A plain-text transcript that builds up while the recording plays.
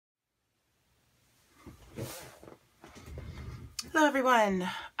Hello everyone.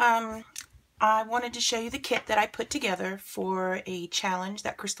 I wanted to show you the kit that I put together for a challenge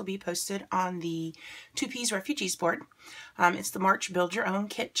that crystalb posted on the 2Ps Refugees board. It's the March Build Your Own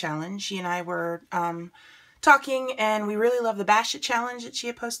Kit Challenge. She and I were talking, and we really love the Bash It challenge that she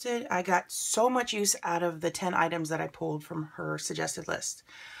had posted. I got so much use out of the 10 items that I pulled from her suggested list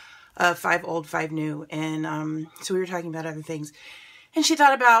of 5 old, 5 new, and so we were talking about other things. And she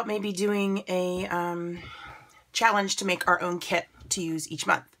thought about maybe doing a challenge to make our own kit to use each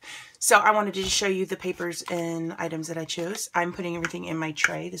month. So I wanted to just show you the papers and items that I chose. I'm putting everything in my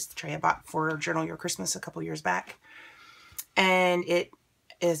tray. This is the tray I bought for Journal Your Christmas a couple years back. And it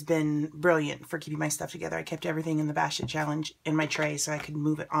has been brilliant for keeping my stuff together. I kept everything in the Bash It challenge in my tray so I could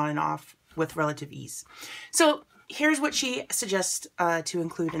move it on and off with relative ease. So here's what she suggests to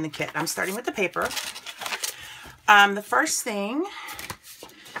include in the kit. I'm starting with the paper. The first thing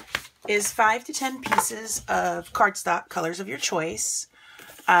is 5 to 10 pieces of cardstock, colors of your choice.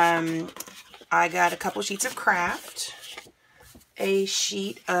 I got a couple sheets of craft, a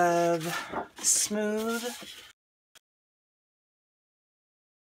sheet of smooth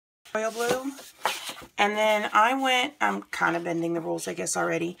royal blue, and then I went, I'm kind of bending the rules I guess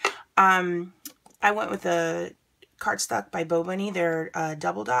already, I went with the cardstock by Bo Bunny, their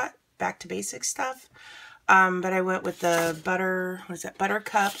double dot, back to basics stuff. But I went with the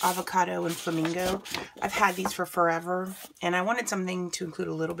Buttercup, Avocado, and Flamingo. I've had these for forever, and I wanted something to include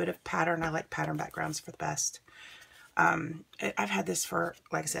a little bit of pattern. I like pattern backgrounds for the best. I've had this for,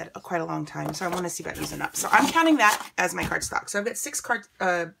 like I said, quite a long time, so I want to see about using up. So I'm counting that as my cardstock. So I've got 6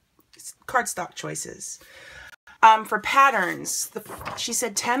 cardstock choices. For patterns, she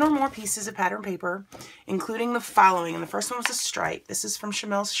said 10 or more pieces of pattern paper, including the following. And the first one was a stripe. This is from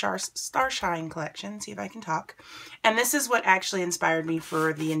Chamel's Starshine collection. See if I can talk. And this is what actually inspired me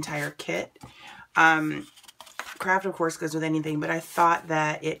for the entire kit. Craft, of course, goes with anything, but I thought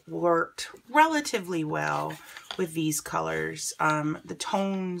that it worked relatively well with these colors. The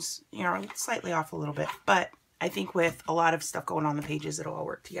tones, you know, are slightly off a little bit, but I think with a lot of stuff going on the pages, it'll all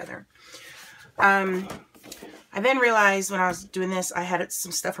work together. I then realized when I was doing this, I had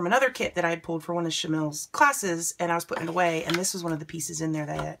some stuff from another kit that I had pulled for one of Chamel's classes, and I was putting it away, and this was one of the pieces in there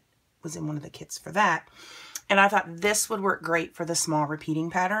that was in one of the kits for that. And I thought this would work great for the small repeating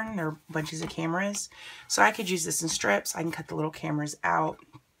pattern. There are bunches of cameras. So I could use this in strips. I can cut the little cameras out.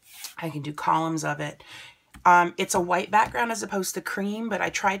 I can do columns of it. It's a white background as opposed to cream, but I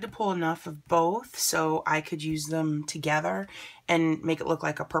tried to pull enough of both so I could use them together and make it look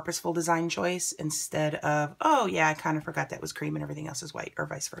like a purposeful design choice instead of, oh yeah, I kind of forgot that was cream and everything else is white, or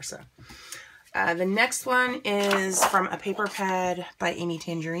vice versa. The next one is from a paper pad by Amy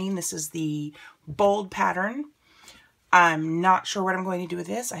Tangerine. This is the bold pattern. I'm not sure what I'm going to do with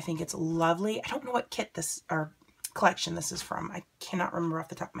this. I think it's lovely. I don't know what kit this or collection this is from. I cannot remember off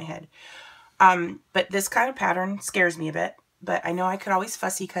the top of my head. But this kind of pattern scares me a bit, but I know I could always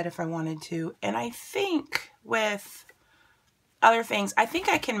fussy cut if I wanted to. And I think with other things, I think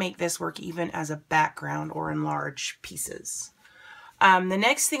I can make this work even as a background or in large pieces. The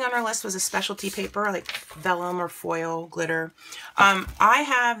next thing on our list was a specialty paper, like vellum or foil glitter. I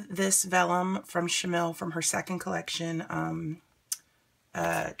have this vellum from Chamel from her second collection,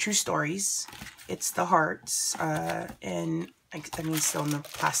 True Stories. It's the hearts, and I mean, still in the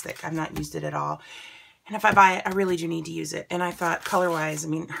plastic. I've not used it at all. And if I buy it, I really do need to use it. And I thought color-wise, I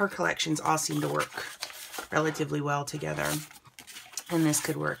mean, her collections all seem to work relatively well together. And this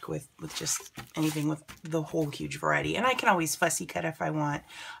could work with just anything with the whole huge variety. And I can always fussy cut if I want.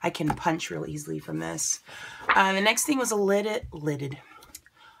 I can punch real easily from this. The next thing was a lidded.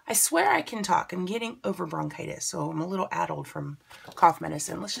 I swear I can talk. I'm getting over bronchitis, so I'm a little addled from cough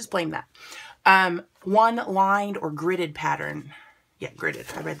medicine. Let's just blame that. One lined or gridded pattern. Yeah,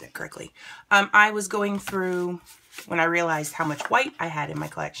 gridded. I read that correctly. I was going through, when I realized how much white I had in my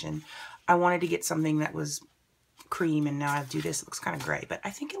collection, I wanted to get something that was cream, and now I do this. It looks kind of gray, but I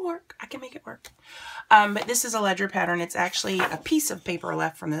think it'll work. I can make it work. But this is a ledger pattern. It's actually a piece of paper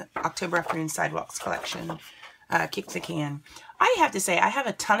left from the October Afternoon Sidewalks collection. Kick the can. I have to say, I have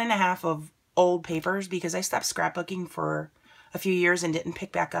a ton and a half of old papers because I stopped scrapbooking for a few years and didn't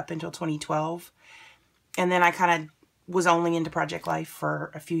pick back up until 2012. And then I kind of was only into project life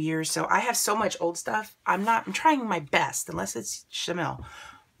for a few years. So I have so much old stuff. I'm trying my best, unless it's Chamel,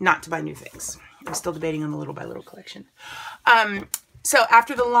 not to buy new things. I'm still debating on the little by little collection. So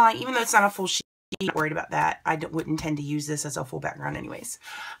after the line, even though it's not a full sheet, I'm not worried about that. I wouldn't intend to use this as a full background anyways.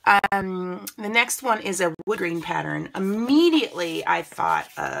 The next one is a wood grain pattern. Immediately I thought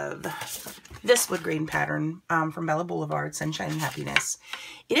of this wood grain pattern from Bella Boulevard, Sunshine and Happiness.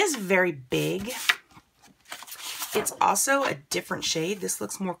 It is very big. It's also a different shade. This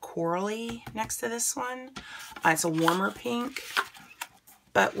looks more corally next to this one. It's a warmer pink,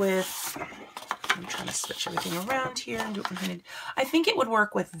 but with, I'm trying to switch everything around here and do it one-handed. I think it would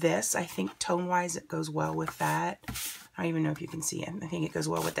work with this. I think tone-wise it goes well with that. I don't even know if you can see it. I think it goes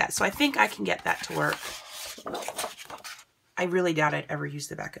well with that. So I think I can get that to work. I really doubt I'd ever use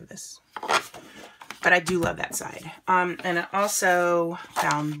the back of this. But I do love that side. And I also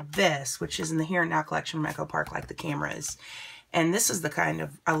found this, which is in the Here and Now collection from Echo Park, like the cameras. And this is the kind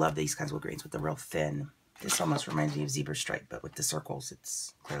of, I love these kinds of wood grains with the real thin. This almost reminds me of zebra stripe, but with the circles,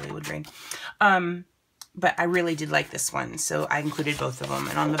 it's clearly wood grain. But I really did like this one, so I included both of them.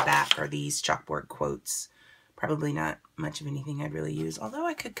 And on the back are these chalkboard quotes. Probably not much of anything I'd really use, although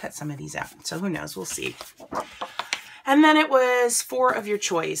I could cut some of these out. So who knows? We'll see. And then it was 4 of your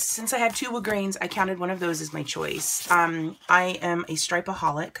choice. Since I had 2 wood grains, I counted one of those as my choice. I am a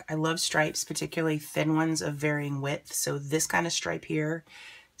stripeaholic. I love stripes, particularly thin ones of varying width. So this kind of stripe here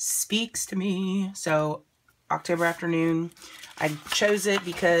speaks to me. So October Afternoon, I chose it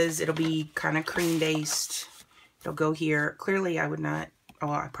because it'll be kind of cream based. It'll go here. Clearly I would not, oh,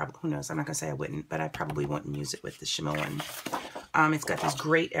 I probably, who knows? I'm not going to say I wouldn't, but I probably wouldn't use it with the Chamille one. It's got these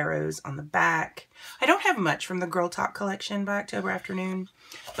great arrows on the back. I don't have much from the Girl Talk collection by October Afternoon,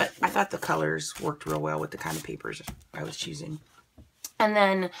 but I thought the colors worked real well with the kind of papers I was choosing. And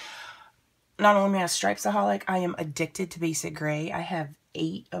then, not only am I a stripesaholic, I am addicted to basic gray. I have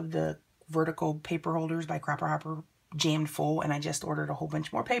 8 of the vertical paper holders by Cropper Hopper jammed full, and I just ordered a whole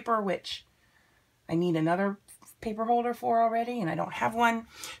bunch more paper, which I need another paper holder for already, and I don't have one.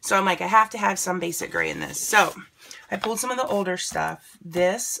 So I'm like, I have to have some basic gray in this. So I pulled some of the older stuff.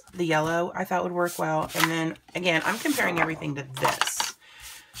 This, the yellow, I thought would work well. And then again, I'm comparing everything to this.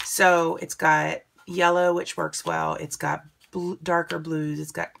 So it's got yellow, which works well. It's got darker blues.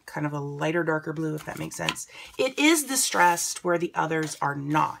 It's got kind of a lighter, darker blue, if that makes sense. It is distressed where the others are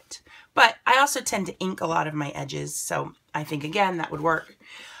not. But I also tend to ink a lot of my edges. So I think, again, that would work.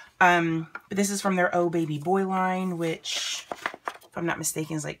 But this is from their Oh Baby Boy line, which, if I'm not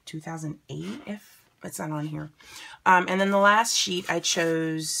mistaken, is like 2008, if it's not on here. And then the last sheet I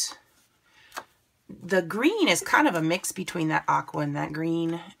chose, the green is kind of a mix between that aqua and that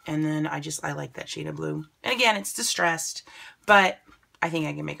green. And then I like that shade of blue. And again, it's distressed, but I think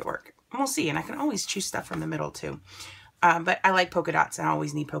I can make it work. And we'll see. And I can always choose stuff from the middle too. But I like polka dots, and I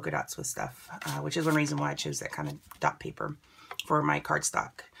always need polka dots with stuff, which is one reason why I chose that kind of dot paper for my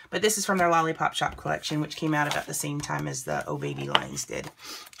cardstock. But this is from their Lollipop Shop collection, which came out about the same time as the Oh Baby lines did.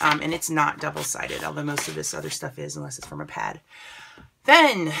 And it's not double-sided, although most of this other stuff is, unless it's from a pad.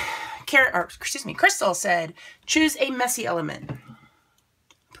 Then, Crystal said, choose a messy element.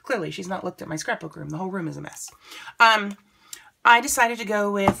 Clearly, she's not looked at my scrapbook room. The whole room is a mess. I decided to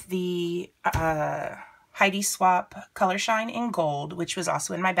go with the Heidi Swap Color Shine in Gold, which was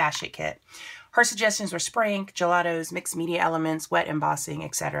also in my Bash It kit. Her suggestions were spray ink, gelatos, mixed media elements, wet embossing,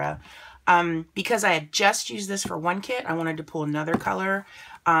 etc. Because I had just used this for one kit, I wanted to pull another color.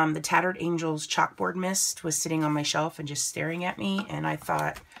 The Tattered Angels Chalkboard Mist was sitting on my shelf and just staring at me, and I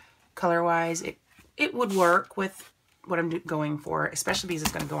thought, color-wise, it would work with what I'm going for, especially because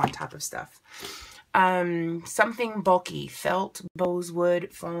it's going to go on top of stuff. Something bulky, felt, bose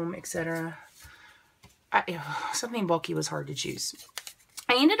wood, foam, etc. Something bulky was hard to choose.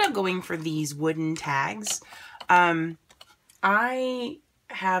 I ended up going for these wooden tags. I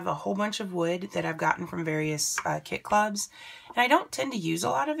have a whole bunch of wood that I've gotten from various kit clubs, and I don't tend to use a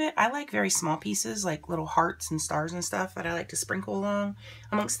lot of it. I like very small pieces, like little hearts and stars and stuff that I like to sprinkle along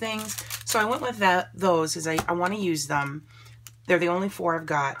amongst things. So I went with those because I want to use them. They're the only 4 I've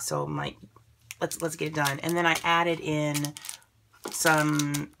got, so I'm like, let's get it done. And then I added in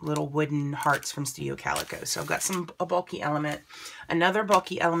some little wooden hearts from Studio Calico. So I've got a bulky element. Another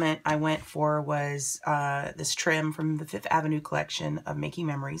bulky element I went for was this trim from the Fifth Avenue collection of Making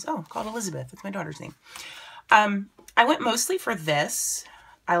Memories. Oh, called Elizabeth. That's my daughter's name. I went mostly for this.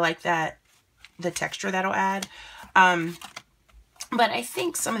 I like the texture that'll add. But I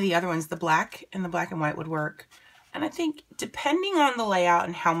think some of the other ones, the black and white would work. And I think depending on the layout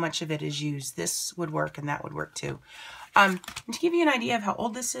and how much of it is used, this would work and that would work too. And to give you an idea of how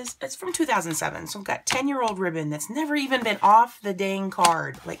old this is, it's from 2007. So I've got 10-year-old ribbon that's never even been off the dang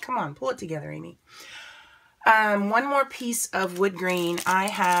card. Like, come on, pull it together, Amy. One more piece of wood grain I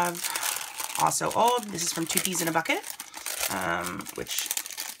have, also old. This is from 2 Peas in a Bucket, which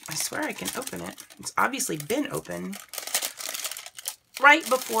I swear I can open it. It's obviously been open. Right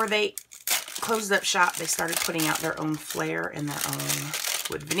before they closed up shop, they started putting out their own flair and their own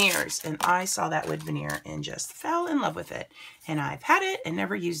wood veneers. And I saw that wood veneer and just fell in love with it. And I've had it and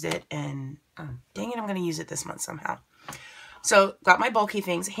never used it. And dang it, I'm going to use it this month somehow. So got my bulky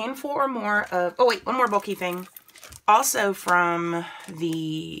things, handful or more of, oh wait, one more bulky thing. Also from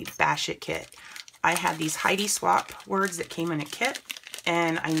the Bash It kit, I had these Heidi Swap words that came in a kit,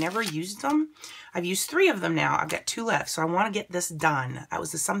 and I never used them. I've used 3 of them now. I've got 2 left, so I want to get this done. That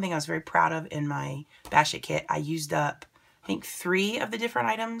was something I was very proud of in my Bash It kit. I used up, I think, 3 of the different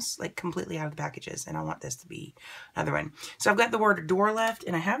items, like completely out of the packages, and I want this to be another one. So I've got the word door left,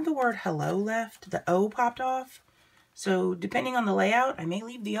 and I have the word hello left. The O popped off. So depending on the layout, I may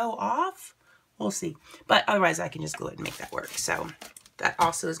leave the O off. We'll see. But otherwise, I can just go ahead and make that work. So that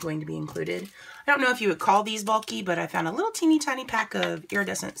also is going to be included. I don't know if you would call these bulky, but I found a little teeny tiny pack of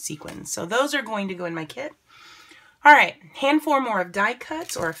iridescent sequins. So those are going to go in my kit. All right, handful or more of die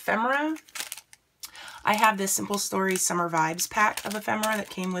cuts or ephemera. I have this Simple Stories Summer Vibes pack of ephemera that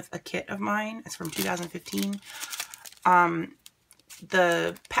came with a kit of mine. It's from 2015.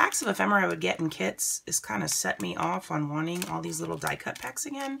 The packs of ephemera I would get in kits is kind of set me off on wanting all these little die cut packs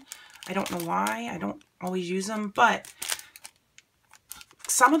again. I don't know why. I don't always use them, but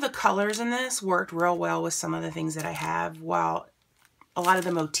some of the colors in this worked real well with some of the things that I have, while a lot of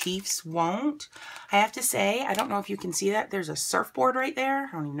the motifs won't. I have to say, I don't know if you can see that. There's a surfboard right there.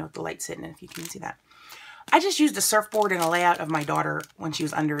 I don't even know if the light's hitting it, if you can see that. I just used a surfboard in a layout of my daughter when she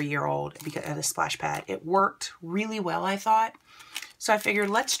was under a year old because at a splash pad. It worked really well, I thought. So I figured,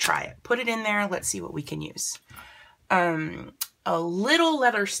 let's try it. Put it in there. Let's see what we can use. A little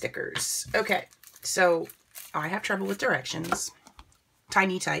leather stickers. Okay, so I have trouble with directions.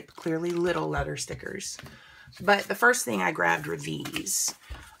 Tiny type, clearly little leather stickers. But the first thing I grabbed were these.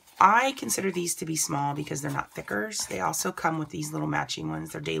 I consider these to be small because they're not thickers. They also come with these little matching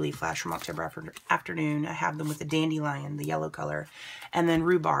ones. They're Daily Flash from October Afternoon. I have them with the dandelion, the yellow color, and then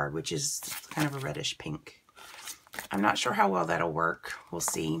rhubarb, which is kind of a reddish pink. I'm not sure how well that'll work. We'll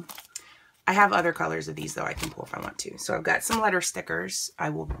see. I have other colors of these, though, I can pull if I want to. So I've got some letter stickers.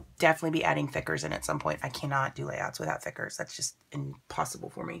 I will definitely be adding thickers in at some point. I cannot do layouts without thickers. That's just impossible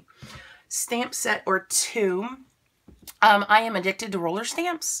for me. Stamp set or 2. I am addicted to roller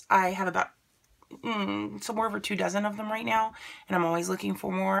stamps. I have about somewhere over 2 dozen of them right now, and I'm always looking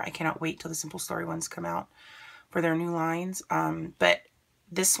for more. I cannot wait till the Simple Story ones come out for their new lines. But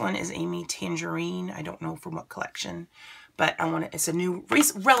this one is Amy Tangerine. I don't know from what collection, but I want it. It's a new,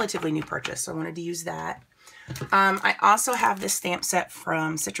 relatively new purchase, so I wanted to use that. I also have this stamp set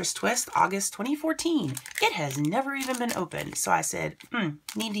from Citrus Twist, August 2014. It has never even been opened, so I said,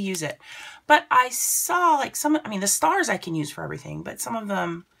 need to use it. But I saw like some, I mean, the stars I can use for everything, but some of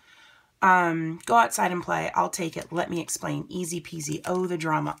them, go outside and play. I'll take it. Let me explain. Easy peasy. Oh, the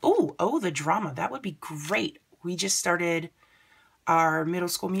drama. Oh, the drama. That would be great. We just started our middle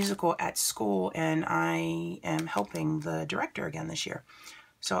school musical at school, and I am helping the director again this year.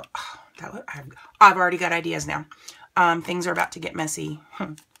 So I've already got ideas now. Things are about to get messy.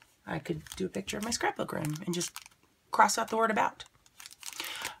 I could do a picture of my scrapbook room and just cross out the word about.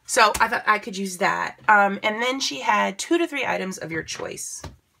 So I thought I could use that. And then she had 2 to 3 items of your choice.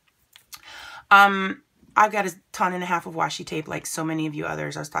 I've got a ton and a half of washi tape like so many of you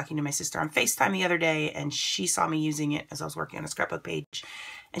others. I was talking to my sister on FaceTime the other day, and she saw me using it as I was working on a scrapbook page.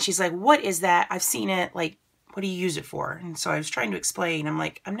 And she's like, what is that? I've seen it. Like, what do you use it for? And so I was trying to explain. I'm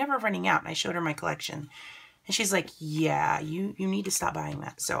like, I'm never running out. And I showed her my collection. And she's like, yeah, you need to stop buying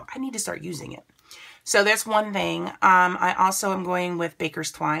that. So I need to start using it. So that's one thing. I also am going with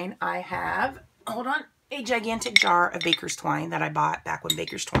Baker's Twine. I have, hold on, a gigantic jar of Baker's Twine that I bought back when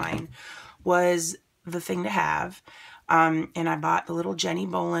Baker's Twine was the thing to have. And I bought the little Jenny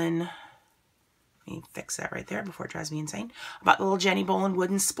Bolin, let me fix that right there before it drives me insane. I bought the little Jenny Bolin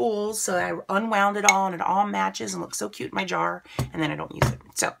wooden spools, so I unwound it all and it all matches and looks so cute in my jar, and then I don't use it.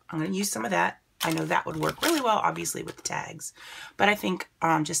 So I'm going to use some of that. I know that would work really well, obviously, with the tags, but I think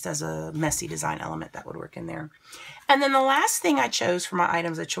just as a messy design element, that would work in there. And then the last thing I chose for my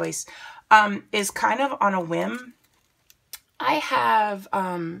items of choice is kind of on a whim. I have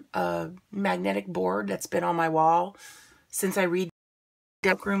a magnetic board that's been on my wall since I redid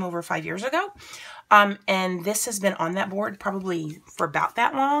the room over 5 years ago. And this has been on that board probably for about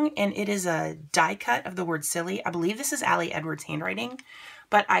that long. And it is a die cut of the word silly. I believe this is Allie Edwards' handwriting.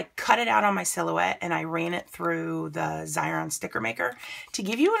 But I cut it out on my silhouette and I ran it through the Xyron sticker maker. To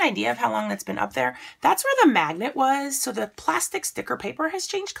give you an idea of how long that's been up there, that's where the magnet was. So the plastic sticker paper has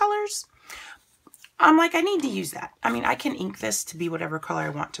changed colors. I'm like, I need to use that. I mean, I can ink this to be whatever color I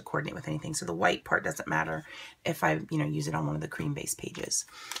want to coordinate with anything. So the white part doesn't matter if I, use it on one of the cream-based pages.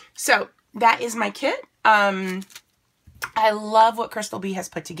 So that is my kit. I love what crystalb has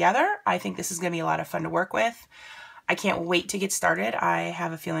put together. I think this is going to be a lot of fun to work with. I can't wait to get started. I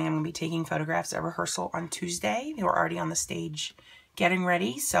have a feeling I'm going to be taking photographs at rehearsal on Tuesday. We're already on the stage getting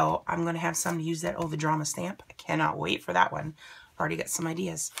ready, so I'm going to have some to use that the drama stamp. I cannot wait for that one. I've already got some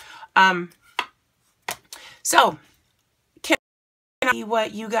ideas. So, can I see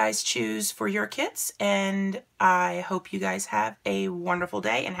what you guys choose for your kits, and I hope you guys have a wonderful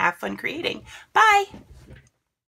day and have fun creating. Bye!